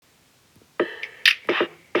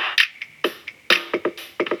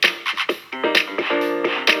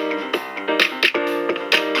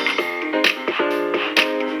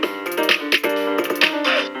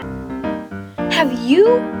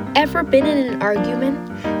you ever been in an argument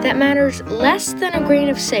that matters less than a grain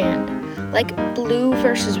of sand, like blue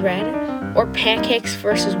versus red, or pancakes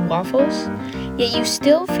versus waffles, yet you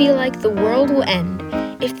still feel like the world will end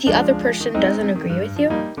if the other person doesn't agree with you?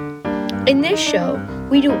 In this show,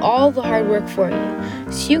 we do all the hard work for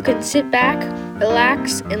you, so you can sit back,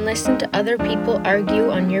 relax, and listen to other people argue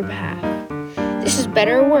on your behalf. This is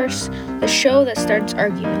Better or Worse, the show that starts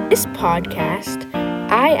argument. This podcast,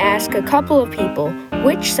 I ask a couple of people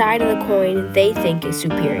which side of the coin they think is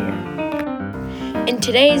superior. In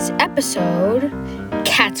today's episode,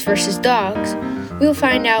 Cats versus Dogs, we'll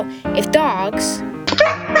find out if dogs,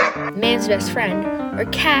 man's best friend, or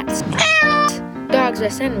cats, dog's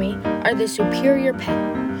best enemy, are the superior pet.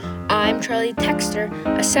 I'm Charlie Texter,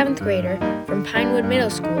 a 7th grader from Pinewood Middle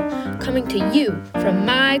School, coming to you from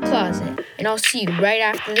my closet, and I'll see you right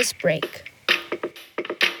after this break.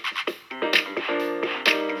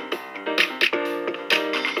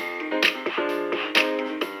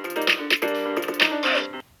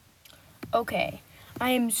 Okay,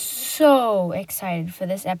 I am so excited for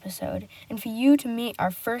this episode and for you to meet our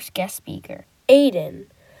first guest speaker, Aiden,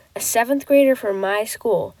 a 7th grader from my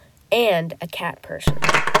school and a cat person.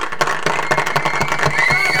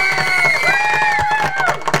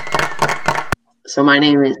 So my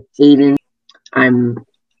name is Aiden. I'm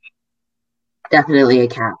definitely a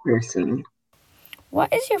cat person.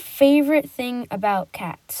 What is your favorite thing about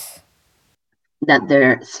cats? That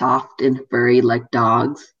they're soft and furry like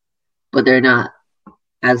dogs, but they're not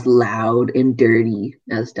as loud and dirty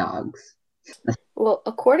as dogs. Well,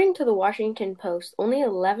 according to the Washington Post, only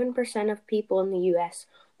 11% of people in the U.S.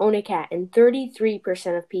 own a cat and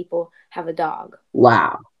 33% of people have a dog.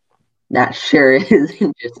 Wow, that sure is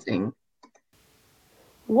interesting.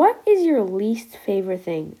 What is your least favorite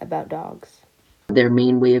thing about dogs? Their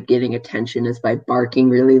main way of getting attention is by barking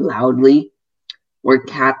really loudly, where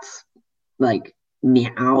cats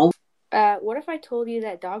meow. What if I told you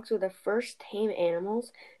that dogs were the first tame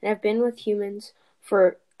animals and have been with humans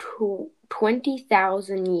for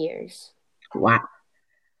 20,000 years? Wow,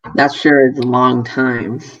 that sure is a long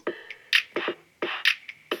time.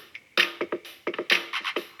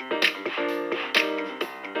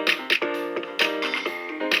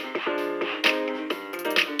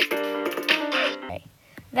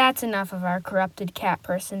 That's enough of our corrupted cat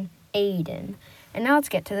person, Aiden. And now let's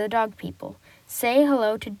get to the dog people. Say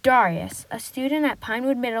hello to Darius, a student at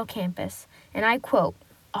Pinewood Middle Campus, and I quote,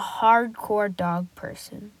 a hardcore dog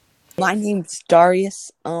person. My name's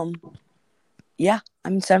Darius. Yeah,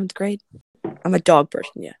 I'm in 7th grade. I'm a dog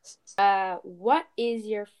person, yes. What is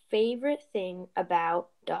your favorite thing about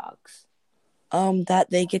dogs? That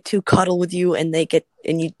they get to cuddle with you and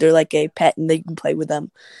they're like a pet and they can play with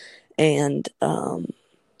them. And,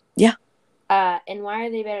 yeah. And why are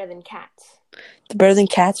they better than cats? They're better than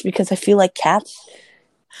cats because I feel like cats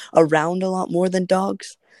around a lot more than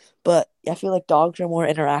dogs. But I feel like dogs are more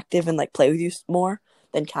interactive and like play with you more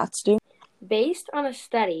than cats do. Based on a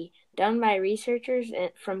study done by researchers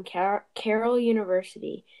from Carroll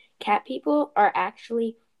University, cat people are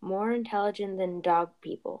actually more intelligent than dog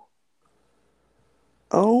people.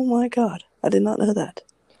 Oh my god, I did not know that.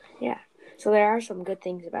 Yeah, so there are some good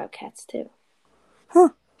things about cats too. Huh,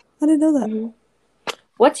 I didn't know that. Mm-hmm.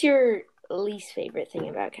 What's your least favorite thing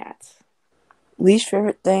about cats? Least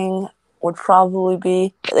favorite thing would probably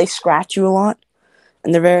be that they scratch you a lot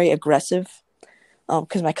and they're very aggressive.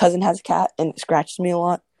 Because my cousin has a cat and it scratches me a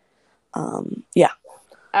lot. Yeah.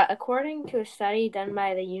 According to a study done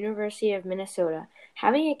by the University of Minnesota,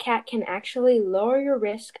 having a cat can actually lower your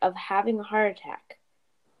risk of having a heart attack.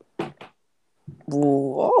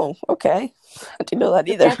 Whoa, okay. I didn't know that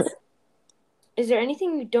either. Is there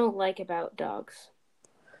anything you don't like about dogs?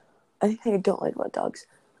 Anything I don't like about dogs?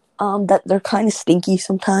 That they're kind of stinky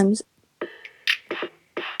sometimes.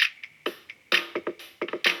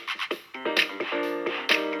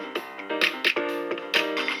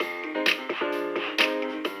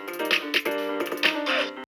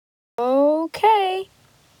 Okay.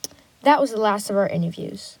 That was the last of our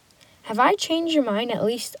interviews. Have I changed your mind at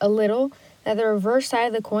least a little that the reverse side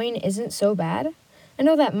of the coin isn't so bad? I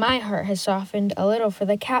know that my heart has softened a little for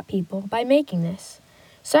the cat people by making this.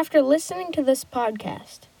 So after listening to this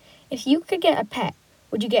podcast, if you could get a pet,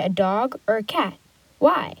 would you get a dog or a cat?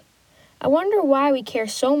 Why? I wonder why we care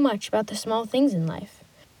so much about the small things in life.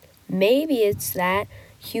 Maybe it's that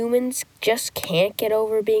humans just can't get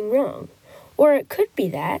over being wrong. Or it could be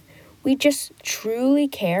that we just truly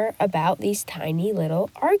care about these tiny little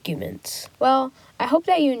arguments. Well, I hope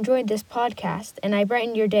that you enjoyed this podcast and I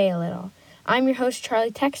brightened your day a little. I'm your host,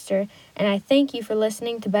 Charlie Texter, and I thank you for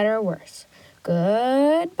listening to Better or Worse.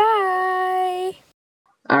 Goodbye.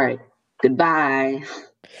 All right. Goodbye.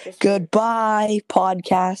 Goodbye,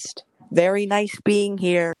 podcast. Very nice being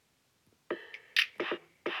here.